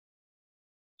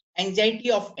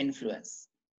Anxiety of influence.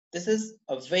 This is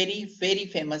a very, very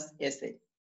famous essay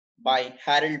by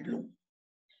Harold Bloom.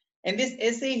 In this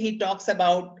essay, he talks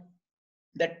about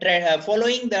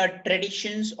following the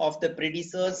traditions of the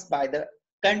predecessors by the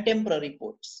contemporary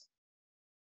poets.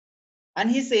 And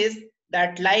he says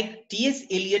that like T.S.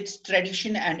 Eliot's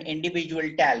tradition and individual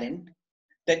talent,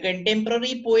 the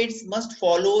contemporary poets must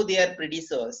follow their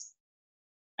predecessors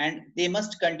and they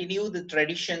must continue the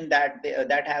tradition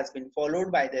that has been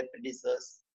followed by their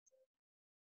predecessors.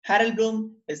 Harold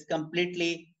Bloom is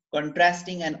completely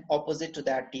contrasting and opposite to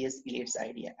that T.S. Eliot's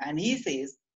idea. And he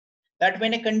says that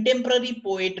when a contemporary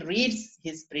poet reads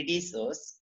his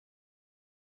predecessors,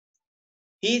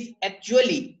 he is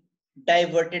actually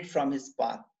diverted from his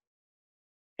path.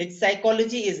 His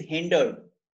psychology is hindered,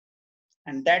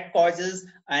 and that causes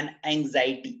an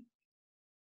anxiety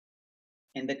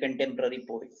in the contemporary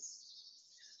poets.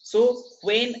 So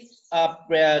when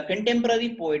a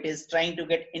contemporary poet is trying to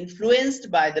get influenced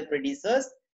by the predecessors,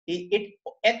 it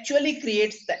actually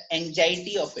creates the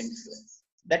anxiety of influence.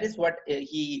 That is what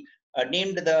he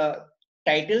named the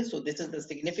title. So this is the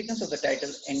significance of the title,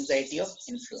 Anxiety of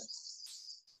Influence.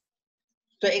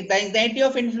 So the Anxiety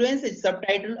of Influence is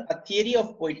subtitled A Theory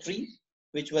of Poetry,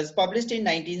 which was published in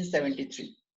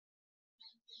 1973.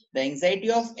 The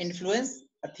Anxiety of Influence,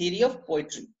 A Theory of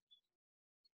Poetry.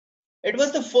 It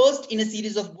was the first in a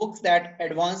series of books that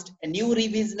advanced a new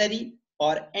revisionary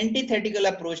or antithetical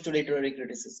approach to literary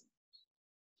criticism.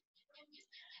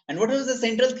 And what was the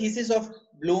central thesis of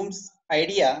Bloom's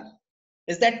idea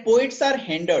is that poets are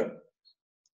hindered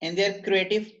in their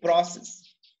creative process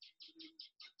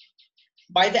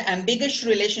by the ambiguous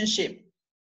relationship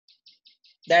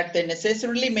that they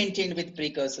necessarily maintain with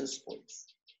precursors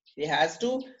poets. They has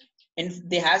to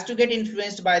get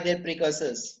influenced by their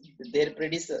precursors, their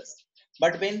predecessors.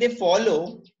 But when they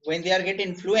get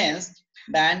influenced,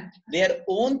 then their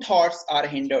own thoughts are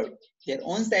hindered. Their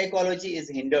own psychology is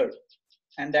hindered,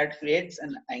 and that creates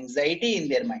an anxiety in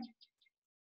their mind.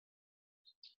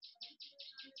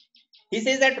 He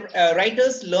says that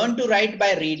writers learn to write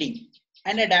by reading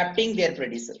and adapting their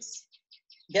predecessors.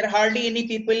 There are hardly any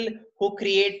people who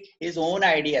create his own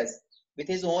ideas with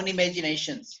his own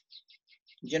imaginations.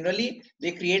 Generally,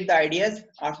 they create the ideas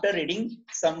after reading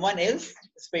someone else,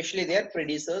 especially their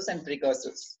predecessors and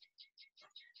precursors.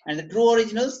 And the true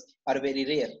originals are very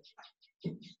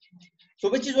rare. So,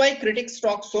 which is why critics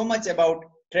talk so much about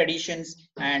traditions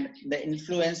and the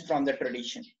influence from the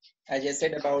tradition. As I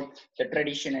said about the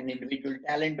tradition and individual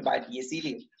talent by T.S.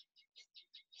 Eliot.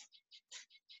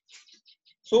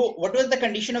 So, what was the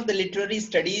condition of the literary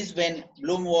studies when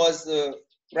Bloom was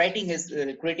writing his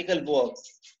critical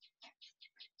works?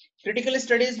 Critical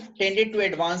studies tended to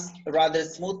advance a rather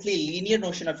smoothly linear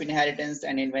notion of inheritance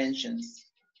and inventions.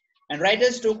 And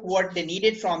writers took what they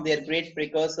needed from their great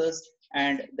precursors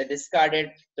and they discarded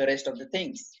the rest of the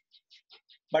things.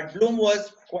 But Bloom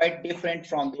was quite different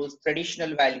from those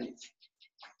traditional values.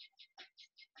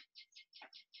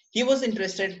 He was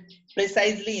interested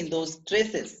precisely in those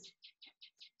traces,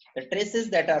 the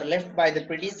traces that are left by the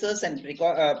predecessors and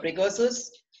precursors,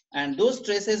 and those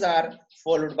traces are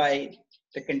followed by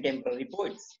the contemporary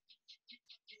poets.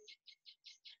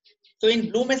 So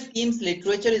in Bloom's schemes,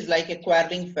 literature is like a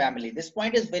quarreling family. This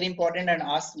point is very important and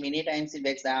asked many times in the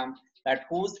exam, that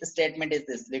whose statement is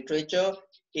this? Literature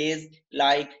is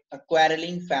like a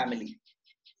quarreling family.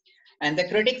 And the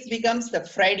critics becomes the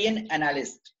Freudian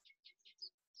analyst.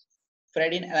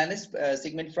 Freudian analyst,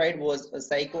 Sigmund Freud was a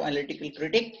psychoanalytical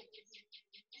critic.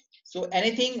 So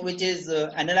anything which is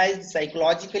analyzed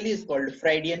psychologically is called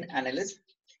Freudian analyst,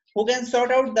 who can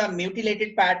sort out the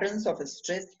mutilated patterns of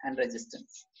stress and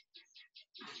resistance.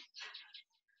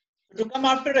 To come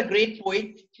after a great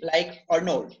poet like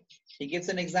Arnold, he gives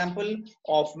an example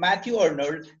of Matthew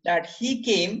Arnold, that he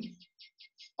came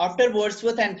after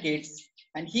Wordsworth and Keats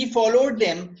and he followed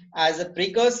them as a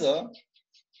precursor.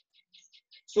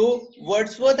 So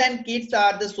Wordsworth and Keats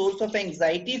are the source of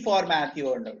anxiety for Matthew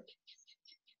Arnold,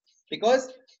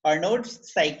 because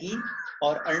Arnold's psyche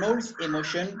or Arnold's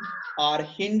emotion are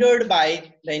hindered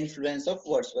by the influence of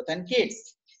Wordsworth and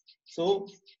Keats. So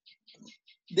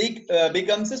they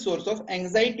becomes a source of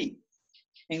anxiety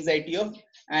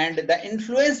and the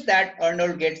influence that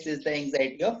Arnold gets is the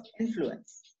anxiety of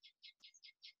influence.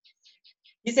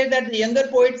 He said that the younger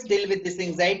poets deal with this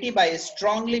anxiety by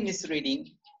strongly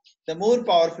misreading the more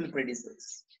powerful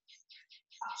predecessors,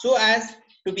 so as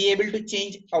to be able to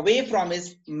change away from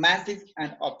his massive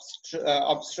and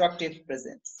obstructive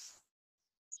presence.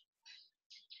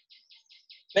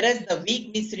 Whereas the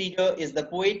weak misreader is the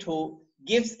poet who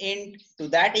gives in to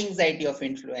that anxiety of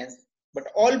influence. But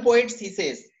all poets, he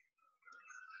says,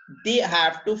 they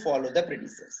have to follow the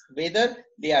predecessors. Whether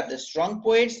they are the strong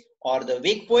poets or the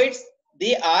weak poets,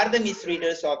 they are the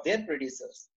misreaders of their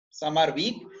predecessors. Some are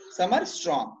weak, some are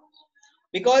strong.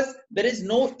 Because there is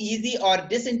no easy or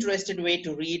disinterested way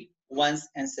to read one's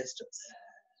ancestors.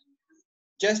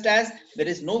 Just as there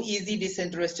is no easy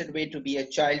disinterested way to be a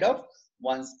child of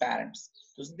one's parents.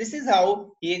 So this is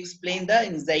how he explained the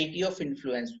anxiety of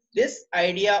influence. This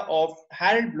idea of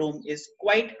Harold Bloom is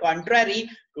quite contrary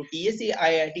to T.S.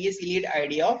 Eliot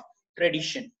idea of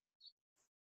tradition.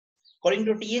 According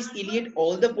to T.S. Eliot,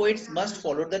 all the poets must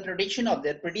follow the tradition of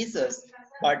their predecessors.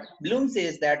 But Bloom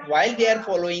says that while they are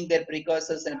following their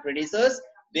precursors and predecessors,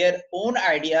 their own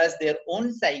ideas, their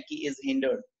own psyche is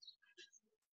hindered.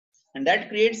 And that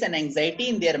creates an anxiety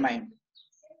in their mind.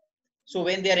 So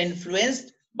when they are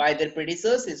influenced by their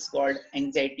predecessors, it's called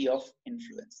anxiety of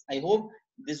influence. I hope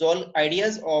these all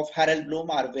ideas of Harold Bloom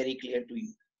are very clear to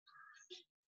you.